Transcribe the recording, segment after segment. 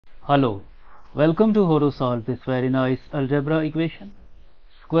Hello, welcome to how to solve this very nice algebra equation.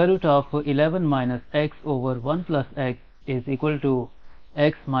 Square root of 11 minus x over 1 plus x is equal to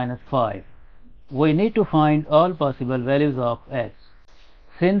x minus 5. We need to find all possible values of x.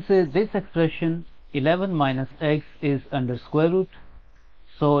 Since this expression 11 minus x is under square root,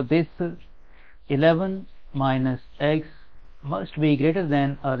 so this 11 minus x must be greater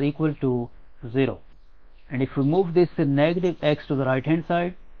than or equal to 0. And if we move this negative x to the right hand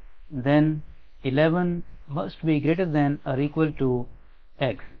side, then 11 must be greater than or equal to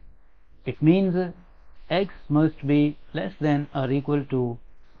x. It means x must be less than or equal to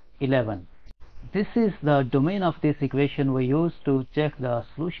 11. This is the domain of this equation we use to check the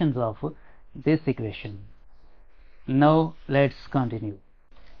solutions of this equation. Now let's continue.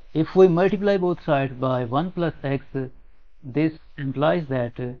 If we multiply both sides by 1 plus x, this implies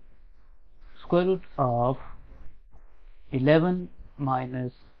that square root of 11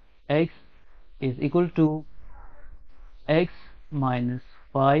 minus x is equal to x minus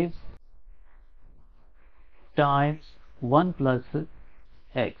 5 times 1 plus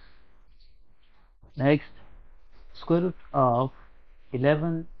x. Next, square root of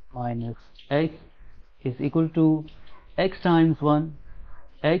 11 minus x is equal to x times 1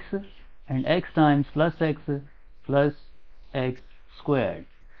 x and x times plus x squared.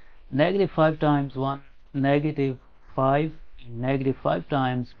 Negative 5 times 1 negative 5, negative 5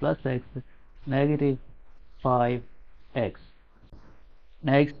 times plus x negative 5x.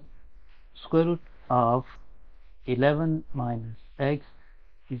 Next, square root of 11 minus x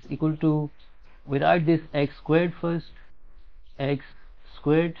is equal to, we write this x squared first, x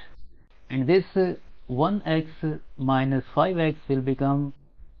squared, and this 1x minus 5x will become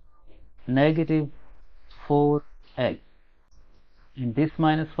negative 4x, and this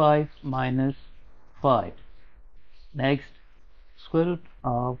minus 5 minus 5. Next, square root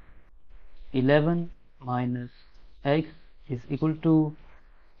of 11 minus x is equal to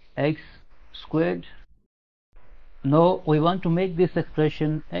x squared. Now we want to make this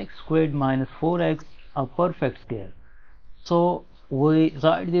expression x squared minus 4x a perfect square. So we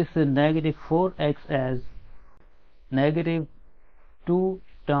write this negative 4x as negative 2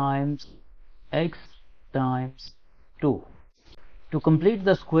 times x times 2. To complete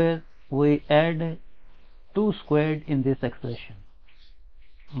the square, we add 2 squared in this expression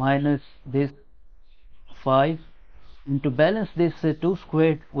minus this 5, and to balance this 2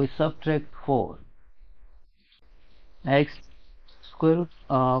 squared we subtract 4. Next, square root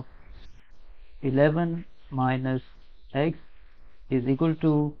of 11 minus x is equal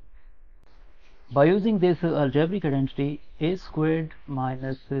to, by using this algebraic identity, a squared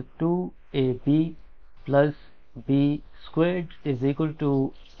minus 2ab plus b squared is equal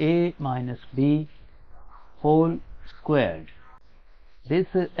to a minus b whole squared. This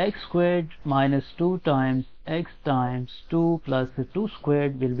x squared minus 2 times x times 2 plus 2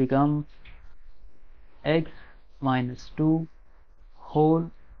 squared will become x minus 2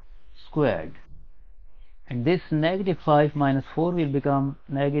 whole squared, and this negative 5 minus 4 will become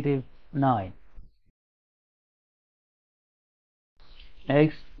negative 9.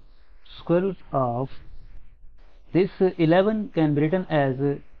 Next, square root of this 11 can be written as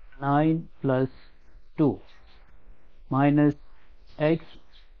 9 plus 2 minus x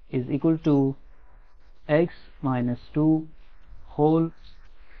is equal to x minus 2 whole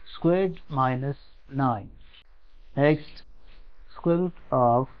squared minus 9. Next, square root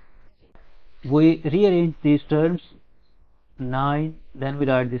of, we rearrange these terms, 9, then we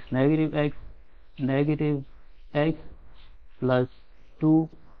write this negative x plus 2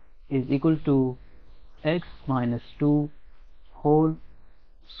 is equal to x minus 2 whole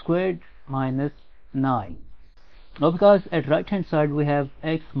squared minus 9. Now because at right hand side we have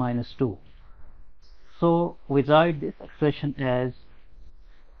x minus 2, so we write this expression as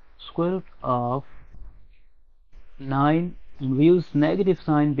square root of 9, and we use negative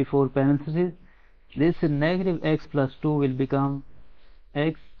sign before parentheses. This negative x plus 2 will become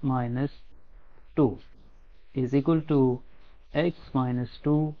x minus 2 is equal to x minus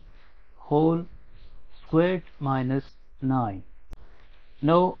 2 whole squared minus 9.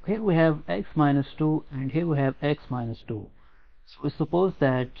 Now here we have x minus 2 and here we have x minus 2. So we suppose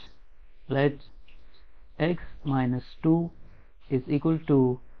that let x minus 2 is equal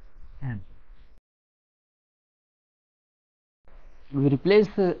to m. We replace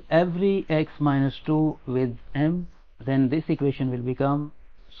every x minus 2 with m, then this equation will become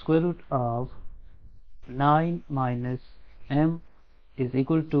square root of 9 minus m is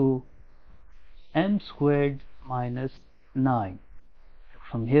equal to m squared minus 9.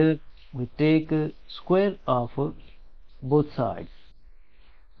 From here we take square of both sides.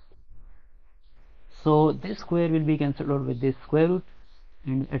 So this square will be cancelled out with this square root,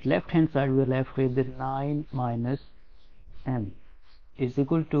 and at left hand side we are left with 9 minus m is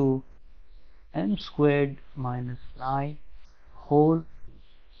equal to m squared minus 9 whole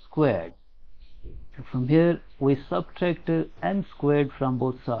squared. And from here we subtract m squared from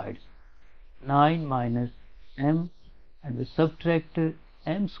both sides, 9 minus m, and we subtract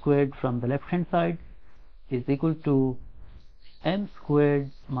m squared from the left hand side is equal to m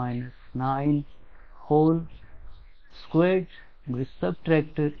squared minus 9 whole squared. We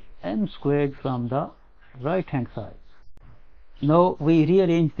subtract m squared from the right hand side. Now we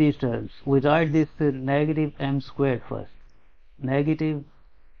rearrange these terms. We write this negative m squared first, negative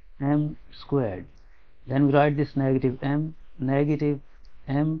m squared. Then we write this negative m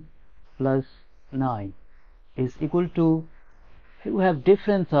plus 9 is equal to, we have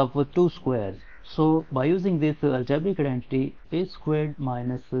difference of two squares. So by using this algebraic identity, a squared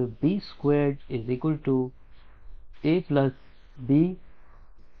minus b squared is equal to a plus b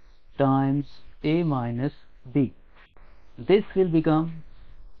times a minus b. This will become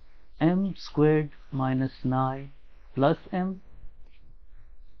m squared minus 9 plus m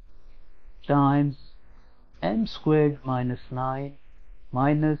times m squared minus 9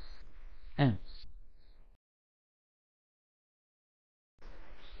 minus m.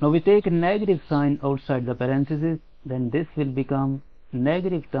 Now we take a negative sign outside the parenthesis, then this will become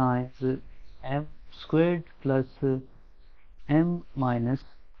negative times m squared plus m minus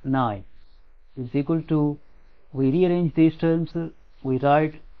 9 is equal to, we rearrange these terms, we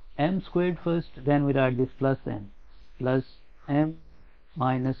write m squared first, then we write this plus m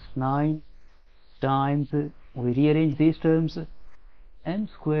minus 9 times, we rearrange these terms, m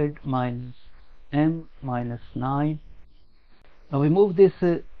squared minus m minus 9. Now we move this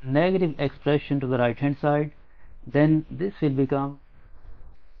negative expression to the right hand side, then this will become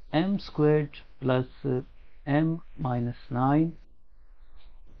m squared plus m minus 9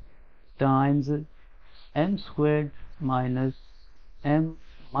 times m squared minus m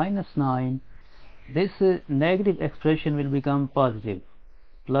minus 9. This negative expression will become positive,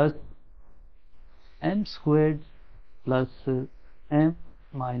 plus m squared plus m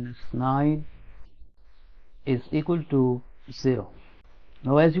minus 9 is equal to 0.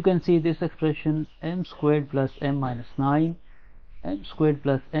 Now as you can see, this expression m squared plus m minus 9, m squared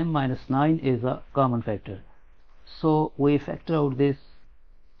plus m minus 9 is a common factor. So we factor out this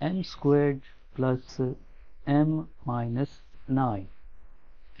m squared plus m minus 9,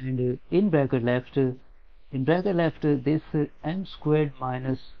 and in bracket left this m squared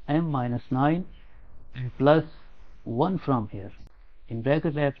minus m minus 9 and plus 1 from here. In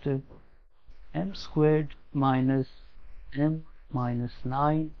bracket left m squared minus m minus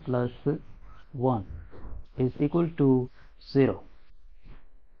 9 plus 1 is equal to 0.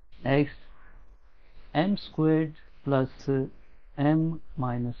 Next, m squared plus m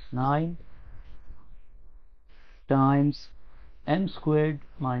minus 9 times m squared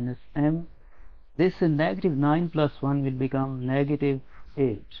minus m. This negative 9 plus 1 will become negative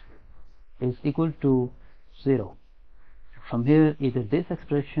 8 is equal to 0. From here, either this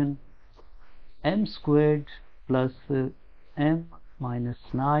expression m squared plus m minus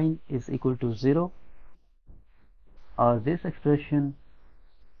 9 is equal to 0, or this expression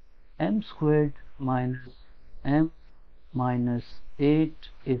m squared minus m minus 8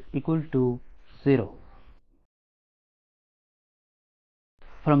 is equal to 0.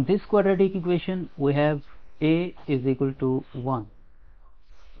 From this quadratic equation we have a is equal to 1,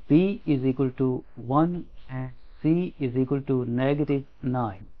 b is equal to 1, and c is equal to negative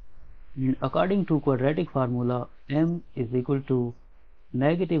 9. And according to quadratic formula, m is equal to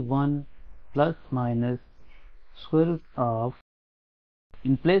negative 1 plus minus square root of,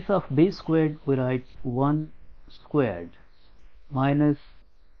 in place of b squared we write 1 squared, minus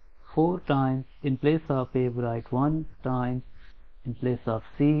 4 times, in place of a we write 1 times, in place of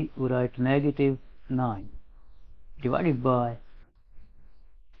c we write negative 9, divided by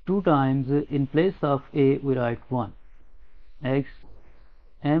 2 times, in place of a we write 1. Next,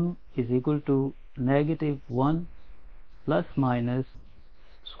 m is equal to negative 1 plus minus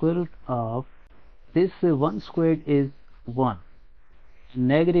square root of, this 1 squared is 1,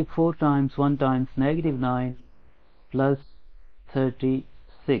 negative 4 times 1 times negative 9 plus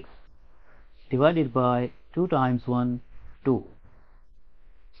 36, divided by 2 times 1 2,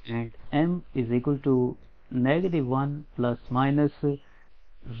 and m is equal to negative 1 plus minus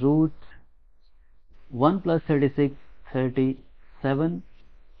root 1 plus 36 37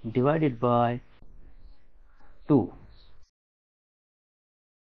 divided by 2.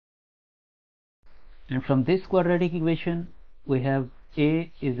 And from this quadratic equation we have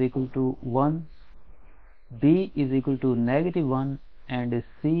a is equal to 1, b is equal to -1 and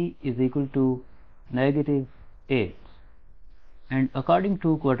c is equal to -8. And according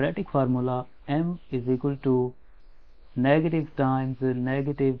to quadratic formula, m is equal to negative times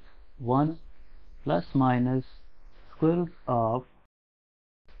 -1 plus minus square root of,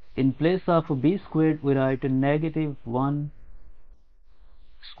 in place of b squared we write -1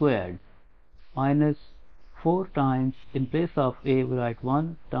 squared minus 4 times, in place of a we write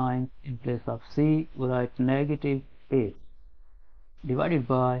 1 times, in place of c we write -8, divided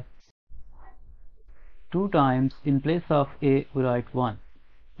by 2 times, in place of a we write 1.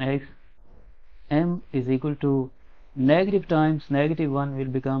 Next, m is equal to negative times -1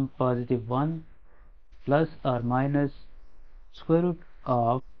 will become +1 plus or minus square root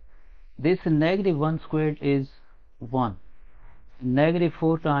of, this -1 squared is 1,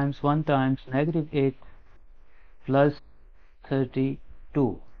 -4 times 1 times -8 plus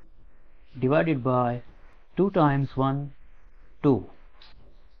 32, divided by 2 times 1 2,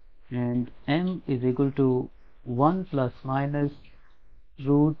 and m is equal to 1 plus minus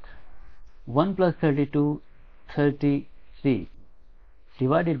root 1 plus 32 33,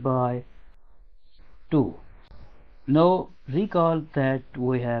 divided by 2. Now recall that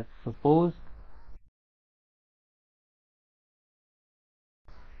we have supposed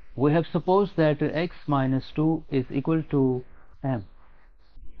that x minus 2 is equal to m.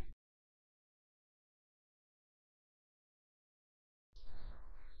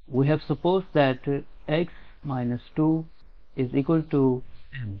 We have supposed that x minus 2 is equal to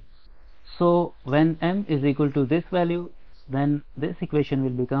m. So when m is equal to this value, then this equation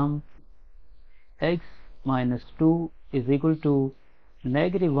will become x minus 2 is equal to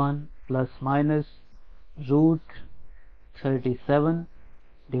 -1 plus minus root 37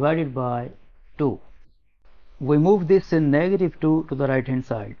 divided by 2. We move this in -2 to the right hand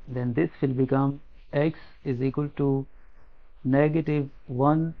side, then this will become x is equal to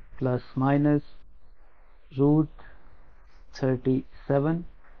 -1 plus minus root 37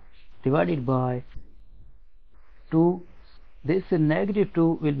 divided by 2. This in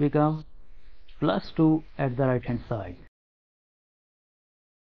 -2 will become +2 at the right hand side.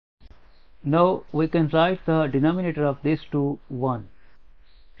 Now we can write the denominator of this to 1,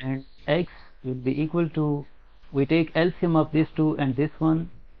 and x will be equal to, we take LCM of this 2 and this one.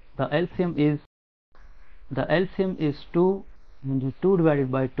 The LCM is 2, and 2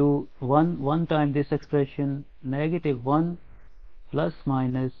 divided by 2, 1 time this expression, -1 plus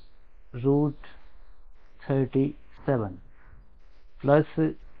minus root 37 plus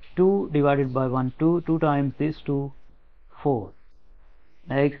 2 divided by 1 2 times this 2 4.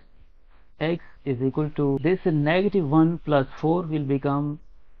 Next, x is equal to, this -1 plus 4 will become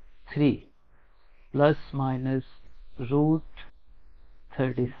 3 plus minus root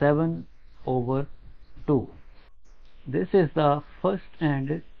 37 over 2. This is the first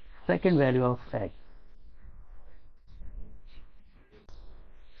and second value of x.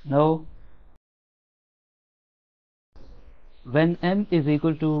 Now when m is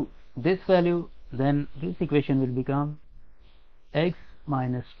equal to this value, then this equation will become x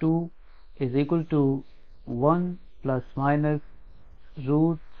minus 2 is equal to 1 plus minus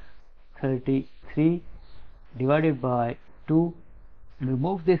root 33 divided by 2.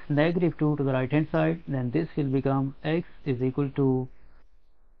 Remove this -2 to the right hand side, then this will become x is equal to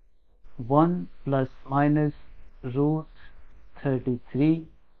 1 plus minus root 33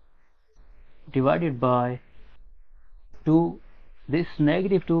 divided by 2. This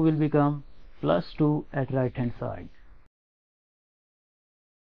 -2 will become +2 at right hand side.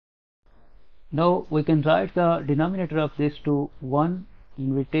 Now we can write the denominator of this to 1,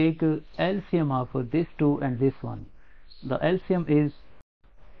 and we take LCM of this 2 and this one. The LCM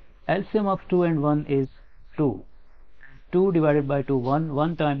of 2 and 1 is 2. 2 divided by 2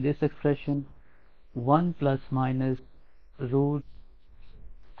 1 time this expression, 1 plus minus root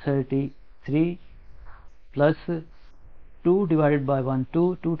 33 plus 2 divided by 1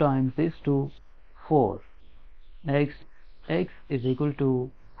 2 times this 2 4. Next, x is equal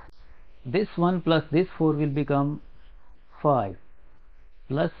to, this 1 plus this 4 will become 5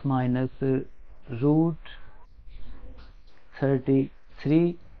 plus minus root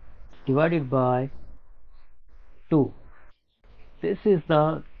 33 divided by 2. This is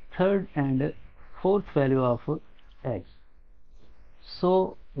the third and fourth value of x.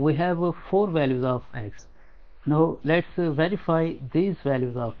 So we have 4 values of x. Now let's verify these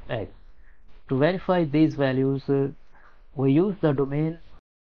values of x. To verify these values, we use the domain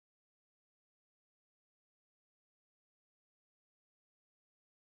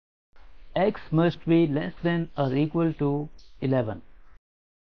x must be less than or equal to 11.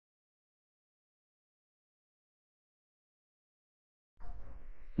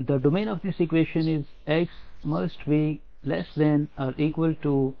 the domain of this equation is x must be less than or equal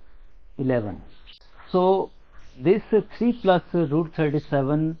to 11. So this 3 plus root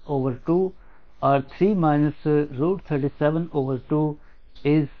 37 over 2 or 3 minus root 37 over 2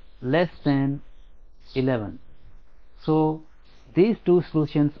 is less than 11. So these two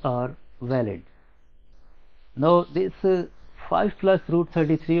solutions are valid. Now this 5 plus root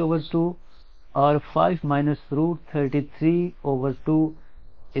 33 over 2 or 5 minus root 33 over 2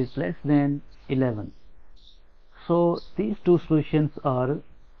 is less than 11. So these two solutions are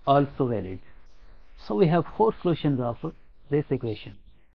also valid. So we have four solutions of this equation.